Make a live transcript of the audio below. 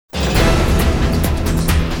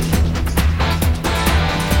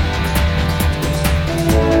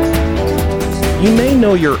You may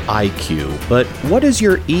know your IQ, but what is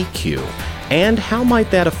your EQ? And how might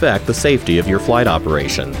that affect the safety of your flight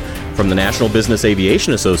operation? From the National Business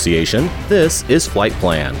Aviation Association, this is Flight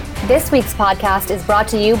Plan. This week's podcast is brought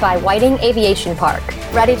to you by Whiting Aviation Park,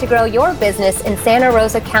 ready to grow your business in Santa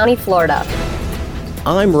Rosa County, Florida.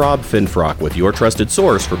 I'm Rob Finfrock with your trusted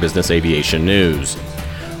source for business aviation news.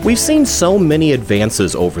 We've seen so many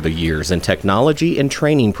advances over the years in technology and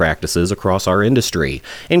training practices across our industry,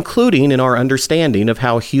 including in our understanding of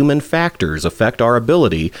how human factors affect our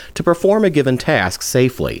ability to perform a given task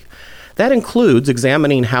safely. That includes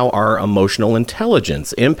examining how our emotional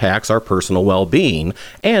intelligence impacts our personal well-being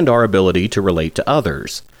and our ability to relate to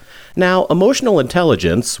others. Now, emotional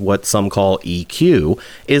intelligence, what some call EQ,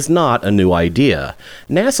 is not a new idea.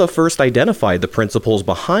 NASA first identified the principles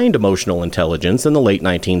behind emotional intelligence in the late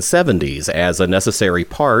 1970s as a necessary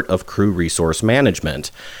part of crew resource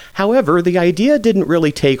management. However, the idea didn't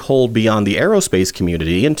really take hold beyond the aerospace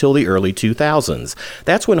community until the early 2000s.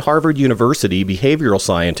 That's when Harvard University behavioral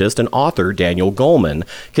scientist and author Daniel Goleman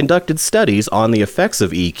conducted studies on the effects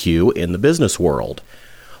of EQ in the business world.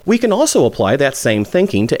 We can also apply that same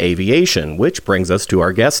thinking to aviation, which brings us to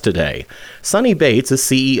our guest today. Sonny Bates is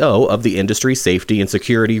CEO of the industry safety and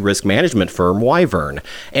security risk management firm Wyvern,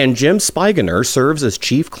 and Jim Spiegener serves as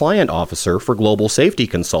Chief Client Officer for global safety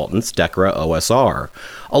consultants DEKRA OSR.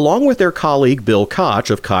 Along with their colleague Bill Koch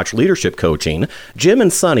of Koch Leadership Coaching, Jim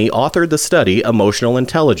and Sonny authored the study Emotional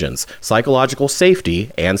Intelligence, Psychological Safety,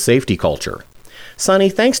 and Safety Culture. Sonny,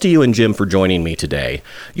 thanks to you and Jim for joining me today.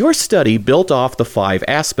 Your study built off the 5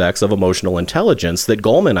 aspects of emotional intelligence that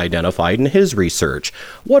Goleman identified in his research.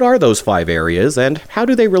 What are those 5 areas, and how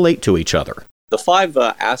do they relate to each other? The 5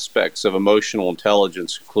 aspects of emotional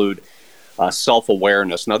intelligence include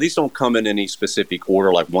self-awareness. Now, these don't come in any specific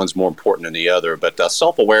order, like one's more important than the other, but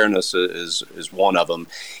self-awareness is one of them.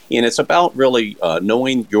 And it's about really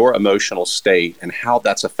knowing your emotional state and how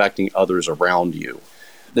that's affecting others around you.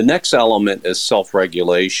 The next element is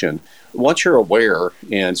self-regulation. Once you're aware,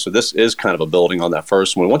 and so this is kind of a building on that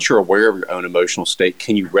first one, once you're aware of your own emotional state,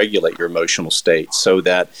 can you regulate your emotional state so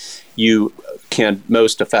that you can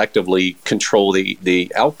most effectively control the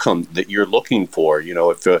outcome that you're looking for? You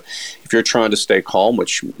know, if you're trying to stay calm,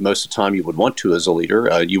 which most of the time you would want to as a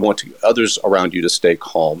leader, you want others around you to stay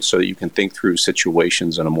calm so that you can think through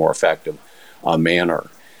situations in a more effective manner.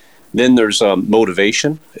 Then there's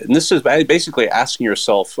motivation, and this is basically asking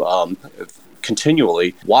yourself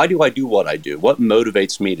continually, why do I do what I do? What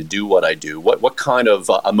motivates me to do what I do? What kind of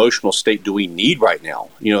emotional state do we need right now?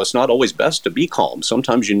 You know, it's not always best to be calm.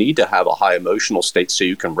 Sometimes you need to have a high emotional state so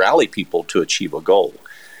you can rally people to achieve a goal.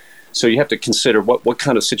 So you have to consider what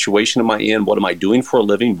kind of situation am I in? What am I doing for a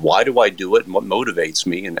living? Why do I do it? And what motivates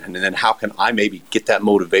me? And then how can I maybe get that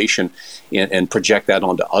motivation and project that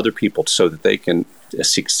onto other people so that they can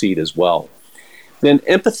succeed as well. Then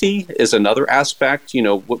empathy is another aspect. You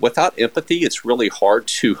know, without empathy, it's really hard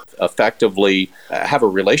to effectively have a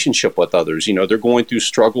relationship with others. You know, they're going through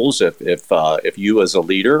struggles. If you as a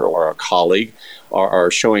leader or a colleague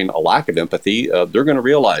are showing a lack of empathy, they're going to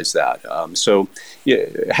realize that. So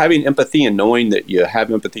having empathy and knowing that you have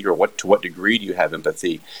empathy, or to what degree do you have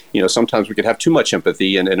empathy? You know, sometimes we could have too much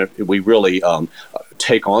empathy and we really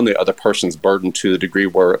take on the other person's burden to the degree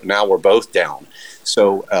where now we're both down.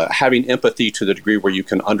 So having empathy to the degree where you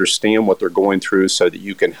can understand what they're going through so that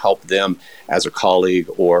you can help them as a colleague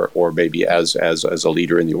or maybe as a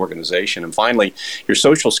leader in the organization. And finally, your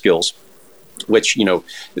social skills, which, you know,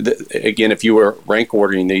 again, if you were rank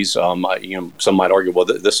ordering these, some might argue, well,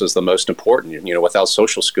 this is the most important. You know, without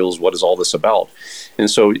social skills, what is all this about? And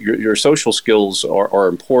so your social skills are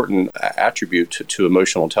an important attribute to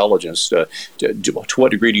emotional intelligence. To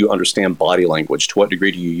what degree do you understand body language? To what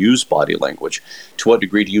degree do you use body language? To what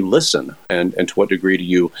degree do you listen? And to what degree do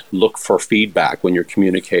you look for feedback when you're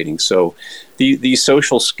communicating? So these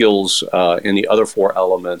social skills and the other 4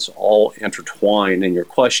 elements all intertwine in your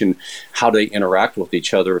question, how do they interact with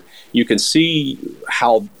each other? You can see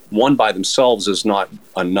how one by themselves is not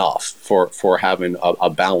enough for having a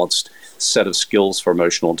balanced set of skills for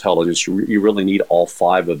emotional intelligence. You really need all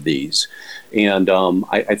 5 of these. And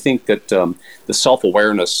I think that the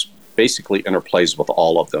self-awareness basically interplays with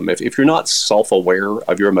all of them. If you're not self-aware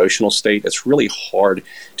of your emotional state, it's really hard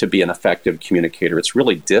to be an effective communicator. It's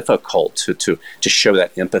really difficult to show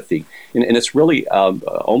that empathy. And it's really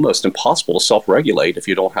almost impossible to self-regulate if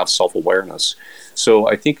you don't have self-awareness. So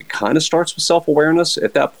I think it kind of starts with self-awareness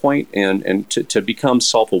at that point, and to become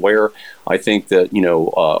self-aware, I think that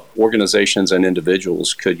organizations and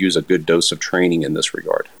individuals could use a good dose of training in this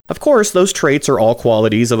regard. Of course, those traits are all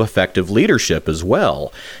qualities of effective leadership as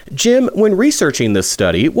well. Jim, when researching this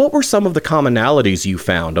study, what were some of the commonalities you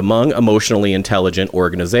found among emotionally intelligent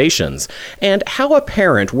organizations, and how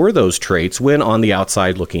apparent were those traits when on the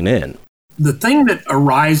outside looking in? The thing that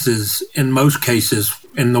arises in most cases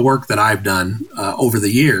in the work that I've done over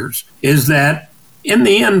the years is that in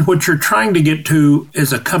the end, what you're trying to get to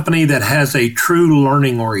is a company that has a true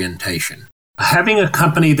learning orientation. Having a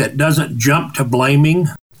company that doesn't jump to blaming.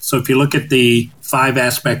 So if you look at the 5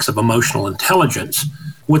 aspects of emotional intelligence,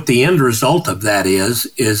 what the end result of that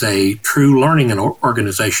is a true learning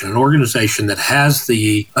organization, an organization that has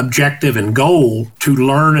the objective and goal to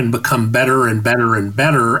learn and become better and better and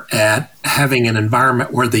better at having an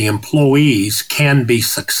environment where the employees can be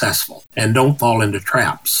successful and don't fall into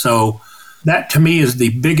traps. So that to me is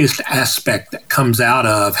the biggest aspect that comes out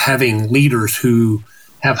of having leaders who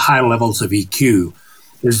have high levels of EQ.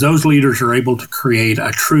 Is those leaders are able to create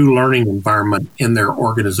a true learning environment in their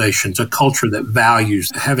organizations, a culture that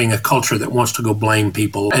values having a culture that wants to go blame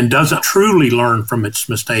people and doesn't truly learn from its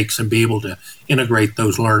mistakes and be able to integrate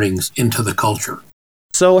those learnings into the culture.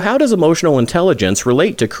 So how does emotional intelligence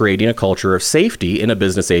relate to creating a culture of safety in a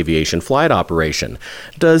business aviation flight operation?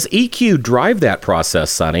 Does EQ drive that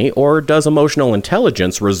process, Sonny, or does emotional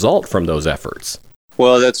intelligence result from those efforts?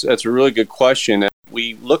 Well, that's a really good question.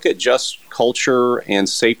 We look at just culture and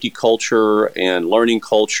safety culture and learning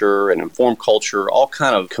culture and informed culture all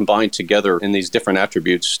kind of combined together in these different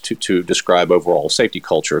attributes to describe overall safety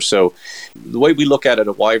culture. So the way we look at it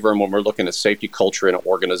at Wyvern when we're looking at safety culture in an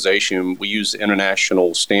organization, we use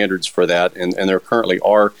international standards for that. And there currently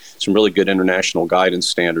are some really good international guidance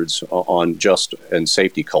standards on just and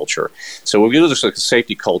safety culture. So when we look at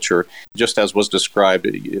safety culture, just as was described,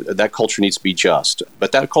 that culture needs to be just.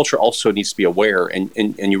 But that culture also needs to be aware. And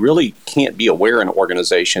you really can't be aware in an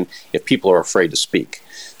organization if people are afraid to speak.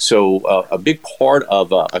 So a big part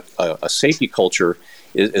of a safety culture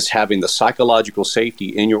is having the psychological safety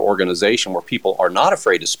in your organization where people are not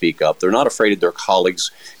afraid to speak up. They're not afraid of their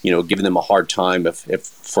colleagues, giving them a hard time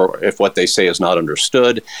if what they say is not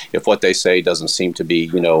understood, if what they say doesn't seem to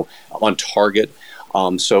be, on target.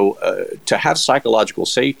 So to have psychological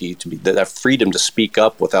safety, to be that freedom to speak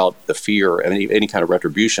up without the fear of any kind of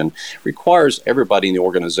retribution, requires everybody in the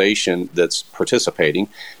organization that's participating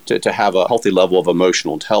to have a healthy level of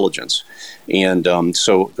emotional intelligence. And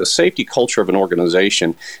so the safety culture of an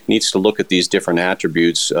organization needs to look at these different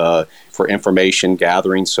attributes for information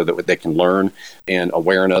gathering so that they can learn, and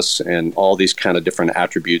awareness, and all these kind of different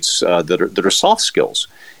attributes that are soft skills.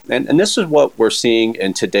 And this is what we're seeing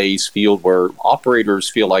in today's field, where operators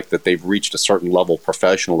feel like that they've reached a certain level of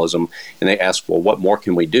professionalism, and they ask, well, what more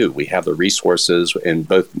can we do? We have the resources in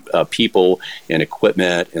both people and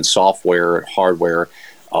equipment and software and hardware.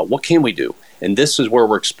 What can we do? And this is where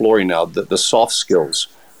we're exploring now the soft skills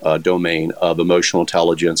domain of emotional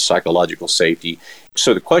intelligence, psychological safety.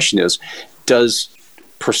 So the question is, does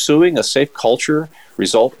pursuing a safe culture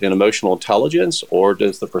result in emotional intelligence, or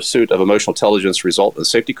does the pursuit of emotional intelligence result in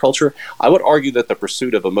safety culture? I would argue that the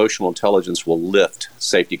pursuit of emotional intelligence will lift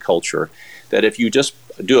safety culture. That if you just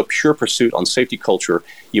do a pure pursuit on safety culture,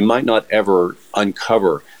 you might not ever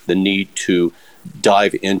uncover the need to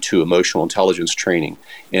dive into emotional intelligence training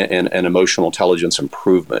and emotional intelligence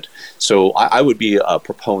improvement. So I would be a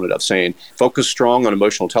proponent of saying focus strong on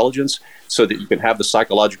emotional intelligence so that you can have the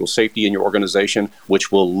psychological safety in your organization,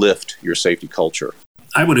 which will lift your safety culture.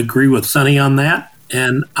 I would agree with Sonny on that.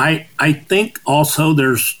 And I think also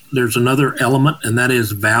there's another element, and that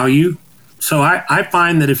is value. So I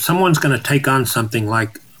find that if someone's going to take on something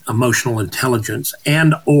like emotional intelligence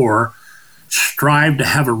and or strive to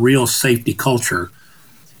have a real safety culture,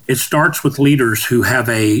 it starts with leaders who have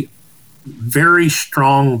a very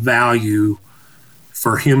strong value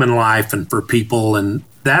for human life and for people. And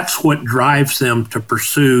that's what drives them to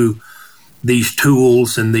pursue these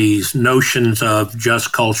tools and these notions of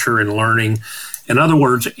just culture and learning. In other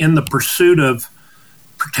words, in the pursuit of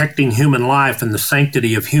protecting human life and the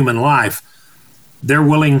sanctity of human life, they're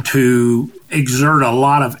willing to exert a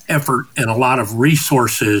lot of effort and a lot of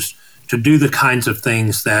resources to do the kinds of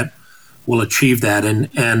things that will achieve that. And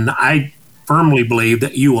I firmly believe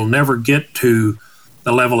that you will never get to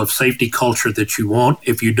the level of safety culture that you want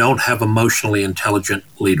if you don't have emotionally intelligent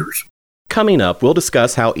leaders. Coming up, we'll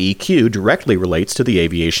discuss how EQ directly relates to the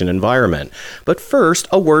aviation environment. But first,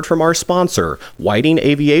 a word from our sponsor, Whiting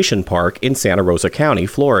Aviation Park in Santa Rosa County,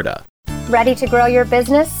 Florida. Ready to grow your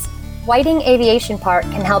business? Whiting Aviation Park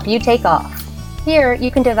can help you take off. Here, you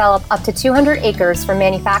can develop up to 200 acres for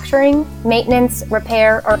manufacturing, maintenance,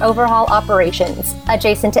 repair, or overhaul operations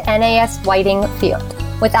adjacent to NAS Whiting Field,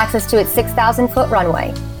 with access to its 6,000-foot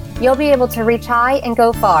runway. You'll be able to reach high and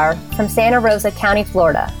go far from Santa Rosa County,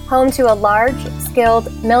 Florida, home to a large,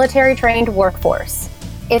 skilled, military-trained workforce.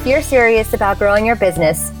 If you're serious about growing your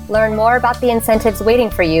business, learn more about the incentives waiting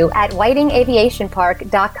for you at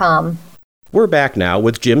whitingaviationpark.com. We're back now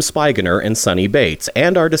with Jim Spiegener and Sonny Bates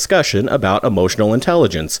and our discussion about emotional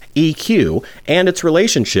intelligence, EQ, and its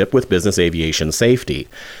relationship with business aviation safety.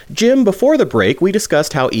 Jim, before the break, we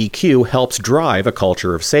discussed how EQ helps drive a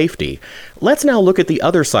culture of safety. Let's now look at the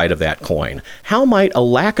other side of that coin. How might a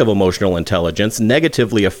lack of emotional intelligence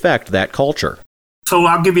negatively affect that culture? So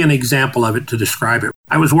I'll give you an example of it to describe it.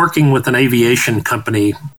 I was working with an aviation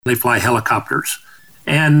company. They fly helicopters.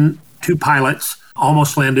 And two pilots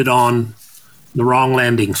almost landed on the wrong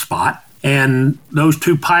landing spot. And those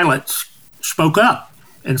two pilots spoke up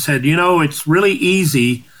and said, it's really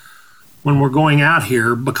easy when we're going out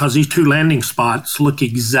here because these two landing spots look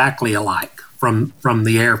exactly alike from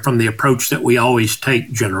the air, from the approach that we always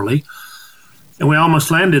take generally. And we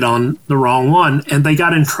almost landed on the wrong one, and they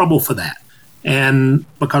got in trouble for that. And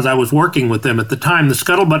because I was working with them at the time, the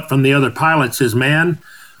scuttlebutt from the other pilots is, man,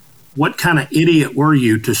 what kind of idiot were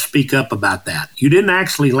you to speak up about that? You didn't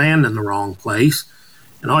actually land in the wrong place,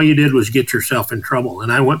 and all you did was get yourself in trouble. And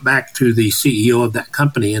I went back to the CEO of that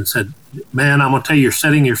company and said, man, I'm going to tell you, you're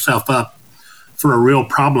setting yourself up for a real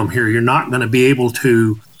problem here. You're not going to be able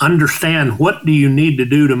to understand what do you need to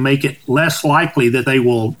do to make it less likely that they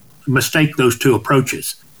will mistake those two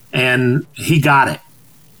approaches. And he got it.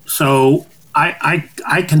 So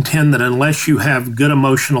I contend that unless you have good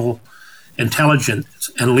emotional intelligence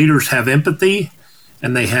and leaders have empathy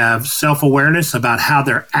and they have self-awareness about how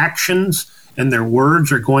their actions and their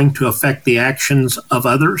words are going to affect the actions of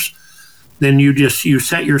others, then you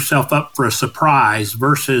set yourself up for a surprise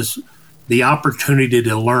versus the opportunity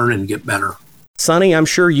to learn and get better. Sonny, I'm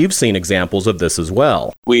sure you've seen examples of this as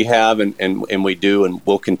well. We have, and we do, and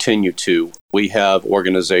we'll continue to. We have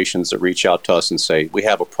organizations that reach out to us and say, we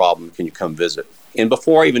have a problem, can you come visit? And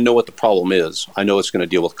before I even know what the problem is, I know it's going to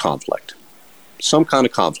deal with conflict, some kind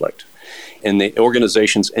of conflict, and the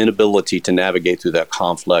organization's inability to navigate through that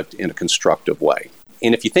conflict in a constructive way.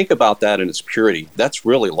 And if you think about that in its purity, that's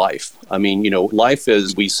really life. I mean, life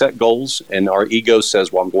is we set goals and our ego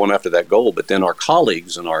says, well, I'm going after that goal. But then our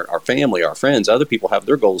colleagues and our family, our friends, other people have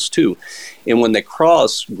their goals too. And when they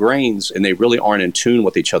cross grains and they really aren't in tune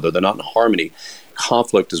with each other, they're not in harmony,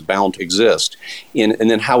 conflict is bound to exist. And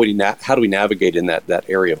then how do we navigate in that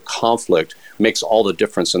area of conflict makes all the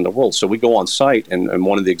difference in the world. So we go on site, and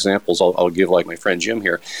one of the examples I'll give, like my friend Jim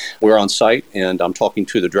here, we're on site and I'm talking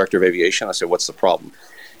to the director of aviation. I said, what's the problem?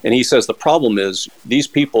 And he says, the problem is these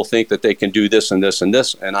people think that they can do this and this and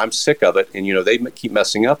this, and I'm sick of it. And, they keep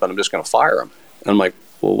messing up and I'm just going to fire them. And I'm like,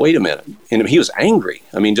 well, wait a minute. And he was angry.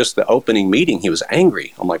 I mean, just the opening meeting, he was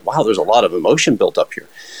angry. I'm like, wow, there's a lot of emotion built up here.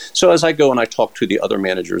 So as I go and I talk to the other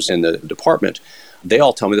managers in the department, they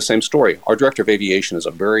all tell me the same story. Our director of aviation is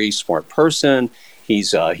a very smart person.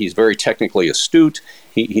 He's very technically astute.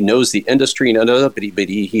 He knows the industry, but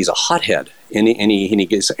he's a hothead, and he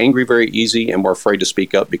gets angry very easy, and we're afraid to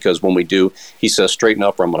speak up because when we do, he says, straighten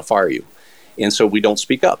up or I'm going to fire you. And so we don't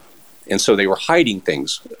speak up. And so they were hiding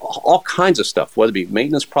things, all kinds of stuff, whether it be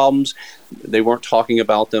maintenance problems. They weren't talking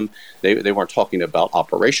about them. They weren't talking about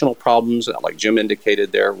operational problems, like Jim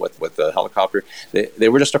indicated there with the helicopter. They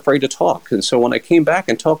were just afraid to talk. And so when I came back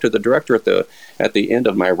and talked to the director at the end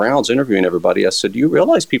of my rounds interviewing everybody, I said, do you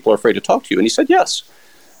realize people are afraid to talk to you? And he said, yes.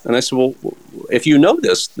 And I said, well, if you know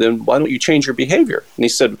this, then why don't you change your behavior? And he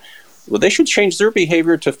said, well, they should change their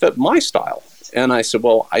behavior to fit my style. And I said,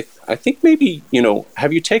 well, I think maybe,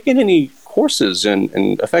 have you taken any courses in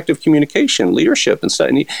effective communication, leadership, and stuff?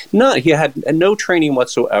 And he had no training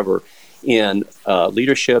whatsoever in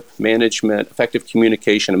leadership, management, effective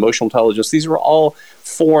communication, emotional intelligence. These were all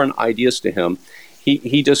foreign ideas to him.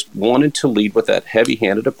 He just wanted to lead with that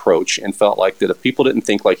heavy-handed approach and felt like that if people didn't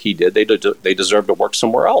think like he did, they deserved to work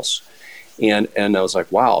somewhere else. And I was like,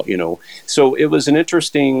 wow, So it was an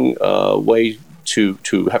interesting way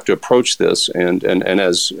to have to approach this, and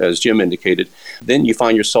as Jim indicated, then you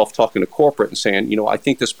find yourself talking to corporate and saying, I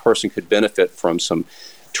think this person could benefit from some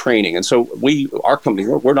training. And so our company,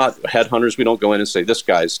 we're not headhunters. We don't go in and say, this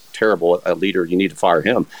guy's terrible, a leader, you need to fire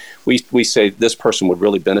him. We say this person would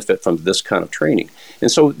really benefit from this kind of training.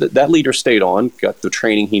 And so that leader stayed on, got the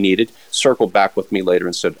training he needed, circled back with me later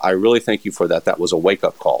and said, I really thank you for that. That was a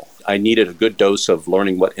wake-up call. I needed a good dose of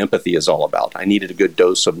learning what empathy is all about. I needed a good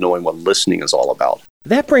dose of knowing what listening is all about.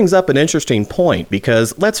 That brings up an interesting point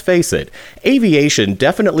because, let's face it, aviation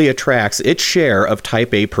definitely attracts its share of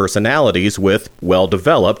Type A personalities with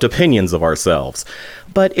well-developed opinions of ourselves.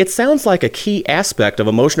 But it sounds like a key aspect of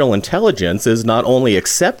emotional intelligence is not only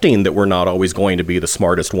accepting that we're not always going to be the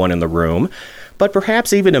smartest one in the room, but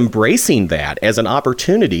perhaps even embracing that as an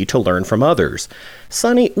opportunity to learn from others.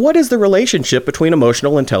 Sonny, what is the relationship between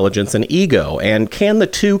emotional intelligence and ego, and can the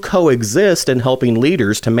two coexist in helping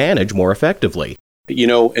leaders to manage more effectively? You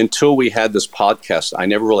know, until we had this podcast, I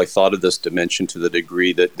never really thought of this dimension to the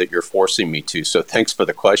degree that you're forcing me to. So thanks for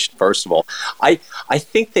the question, first of all. I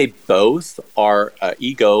think they both are,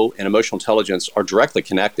 ego and emotional intelligence are directly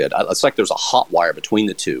connected. It's like there's a hot wire between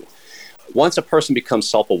the two. Once a person becomes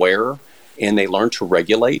self-aware and they learn to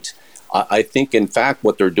regulate, I think, in fact,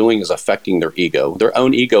 what they're doing is affecting their ego. Their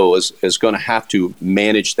own ego is going to have to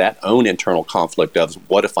manage that own internal conflict of,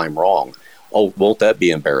 what if I'm wrong? Oh, won't that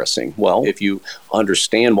be embarrassing? Well, if you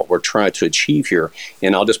understand what we're trying to achieve here,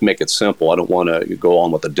 and I'll just make it simple. I don't want to go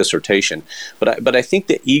on with a dissertation, but I think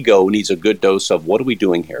the ego needs a good dose of, what are we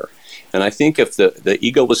doing here? And I think if the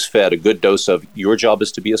ego was fed a good dose of, your job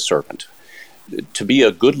is to be a servant. To be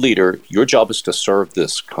a good leader, your job is to serve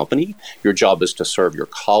this company. Your job is to serve your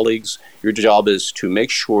colleagues. Your job is to make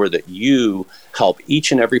sure that you help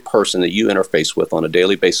each and every person that you interface with on a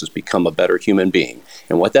daily basis become a better human being.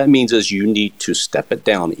 And what that means is you need to step it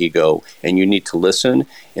down, ego, and you need to listen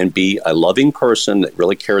and be a loving person that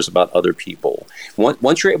really cares about other people.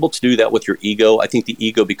 Once you're able to do that with your ego, I think the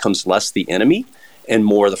ego becomes less the enemy and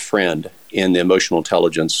more the friend in the emotional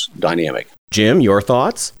intelligence dynamic. Jim, your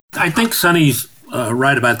thoughts? I think Sonny's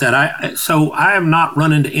right about that. I have not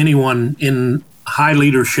run into anyone in high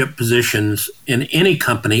leadership positions in any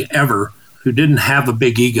company ever who didn't have a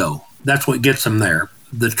big ego. That's what gets them there.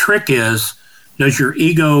 The trick is, does your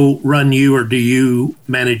ego run you, or do you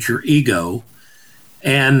manage your ego?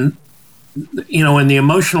 And, you know, in the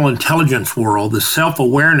emotional intelligence world, the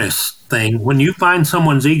self-awareness thing, when you find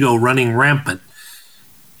someone's ego running rampant,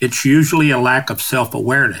 it's usually a lack of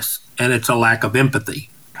self-awareness, and it's a lack of empathy.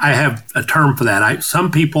 I have a term for that. Some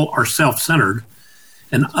people are self-centered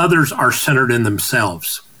and others are centered in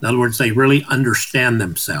themselves. In other words, they really understand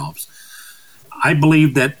themselves. I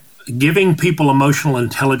believe that giving people emotional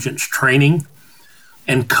intelligence training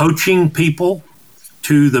and coaching people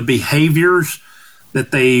to the behaviors that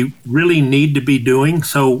they really need to be doing.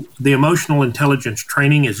 So the emotional intelligence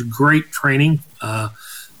training is great training,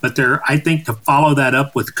 but I think to follow that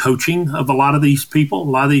up with coaching of a lot of these people, a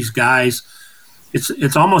lot of these guys,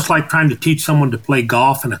 it's almost like trying to teach someone to play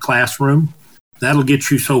golf in a classroom. That'll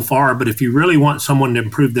get you so far. But if you really want someone to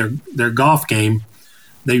improve their golf game,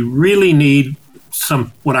 they really need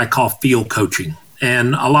some what I call field coaching.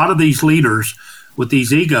 And a lot of these leaders with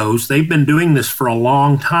these egos, they've been doing this for a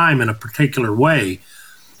long time in a particular way.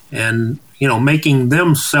 And, you know, making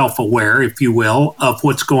them self-aware, if you will, of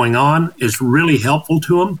what's going on is really helpful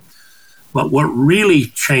to them. But what really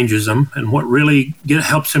changes them and what really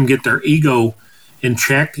helps them get their ego in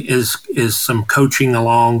check is some coaching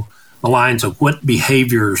along the lines of what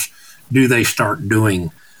behaviors do they start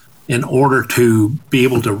doing in order to be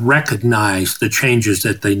able to recognize the changes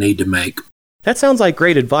that they need to make. That sounds like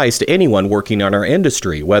great advice to anyone working on our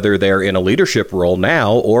industry, whether they're in a leadership role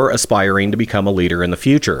now or aspiring to become a leader in the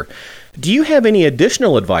future. Do you have any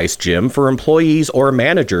additional advice, Jim, for employees or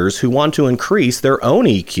managers who want to increase their own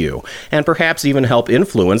EQ and perhaps even help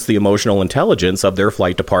influence the emotional intelligence of their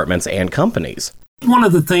flight departments and companies? One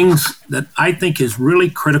of the things that I think is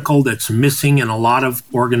really critical that's missing in a lot of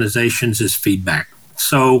organizations is feedback.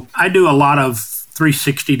 So I do a lot of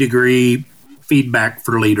 360-degree feedback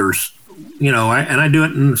for leaders. You know, and I do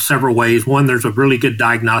it in several ways. One, there's a really good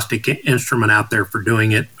diagnostic instrument out there for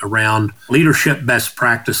doing it around leadership best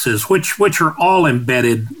practices, which are all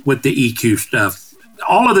embedded with the EQ stuff.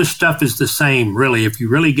 All of this stuff is the same, really, if you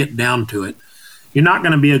really get down to it. You're not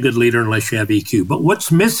going to be a good leader unless you have EQ. But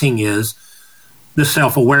what's missing is the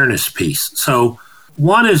self-awareness piece. So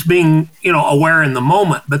one is being, aware in the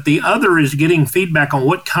moment, but the other is getting feedback on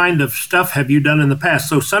what kind of stuff have you done in the past.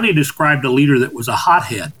 So Sonny described a leader that was a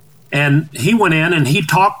hothead. And he went in and he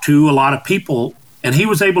talked to a lot of people, and he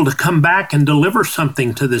was able to come back and deliver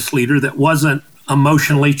something to this leader that wasn't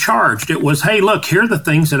emotionally charged. It was, hey, look, here are the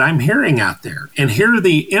things that I'm hearing out there, and here are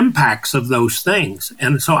the impacts of those things.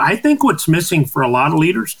 And so I think what's missing for a lot of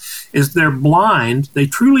leaders is they're blind. They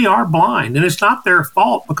truly are blind. And it's not their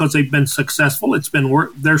fault because they've been successful. It's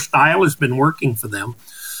been their style has been working for them.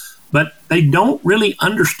 But they don't really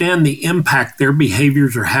understand the impact their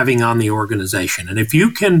behaviors are having on the organization. And if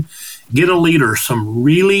you can get a leader some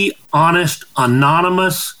really honest,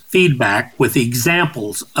 anonymous feedback with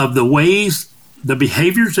examples of the ways, the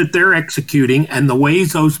behaviors that they're executing and the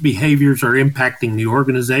ways those behaviors are impacting the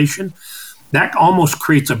organization, that almost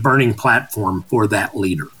creates a burning platform for that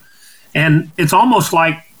leader. And it's almost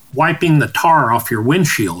like wiping the tar off your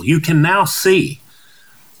windshield. You can now see.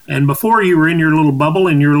 And before, you were in your little bubble,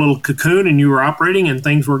 in your little cocoon, and you were operating and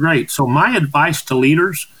things were great. So my advice to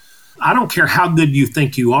leaders, I don't care how good you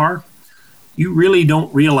think you are, you really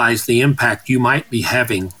don't realize the impact you might be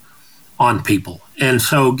having on people. And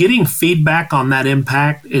so getting feedback on that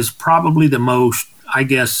impact is probably the most, I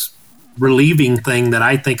guess, relieving thing that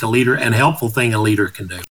I think a leader and helpful thing a leader can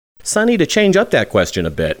do. Sonny, to change up that question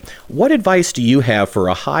a bit, what advice do you have for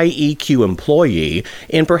a high EQ employee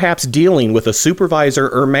in perhaps dealing with a supervisor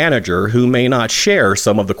or manager who may not share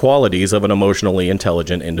some of the qualities of an emotionally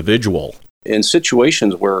intelligent individual? In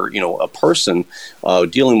situations where, a person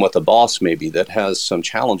dealing with a boss maybe that has some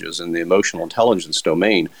challenges in the emotional intelligence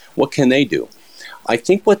domain, what can they do? I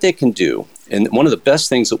think what they can do, and one of the best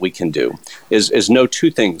things that we can do, is know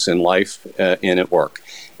two things in life and at work.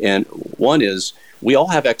 And one is, we all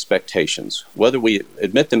have expectations. Whether we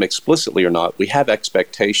admit them explicitly or not, we have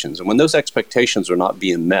expectations. And when those expectations are not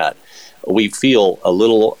being met, we feel a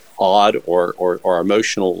little odd, or our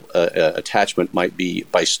emotional attachment might be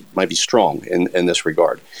strong in this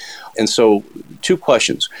regard. And so, two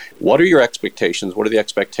questions. What are your expectations? What are the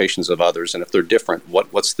expectations of others? And if they're different,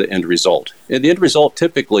 what's the end result? And the end result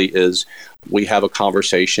typically is we have a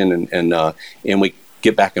conversation and we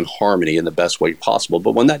get back in harmony in the best way possible.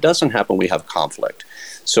 But when that doesn't happen, we have conflict.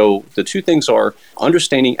 So the two things are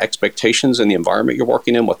understanding expectations in the environment you're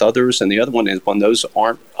working in with others, and the other one is when those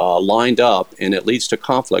aren't lined up and it leads to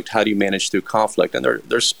conflict, how do you manage through conflict? And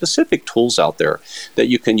there's specific tools out there that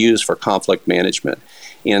you can use for conflict management.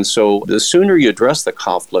 And so the sooner you address the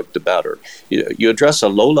conflict, the better. You address a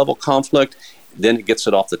low-level conflict, then it gets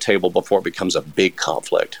it off the table before it becomes a big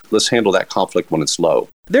conflict. Let's handle that conflict when it's low.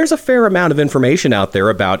 There's a fair amount of information out there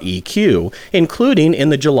about EQ, including in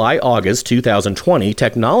the July-August 2020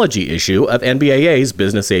 technology issue of NBAA's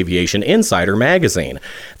Business Aviation Insider magazine.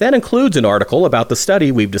 That includes an article about the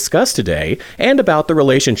study we've discussed today and about the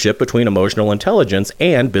relationship between emotional intelligence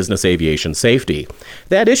and business aviation safety.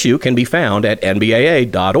 That issue can be found at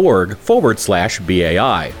nbaa.org/BAI.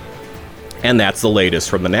 And that's the latest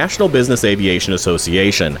from the National Business Aviation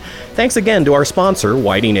Association. Thanks again to our sponsor,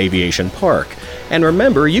 Whiting Aviation Park. And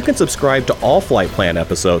remember, you can subscribe to all Flight Plan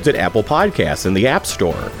episodes at Apple Podcasts in the App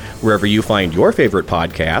Store, wherever you find your favorite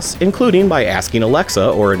podcasts, including by asking Alexa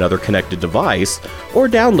or another connected device, or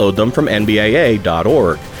download them from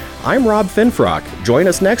nbaa.org. I'm Rob Finfrock. Join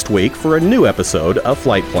us next week for a new episode of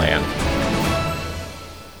Flight Plan.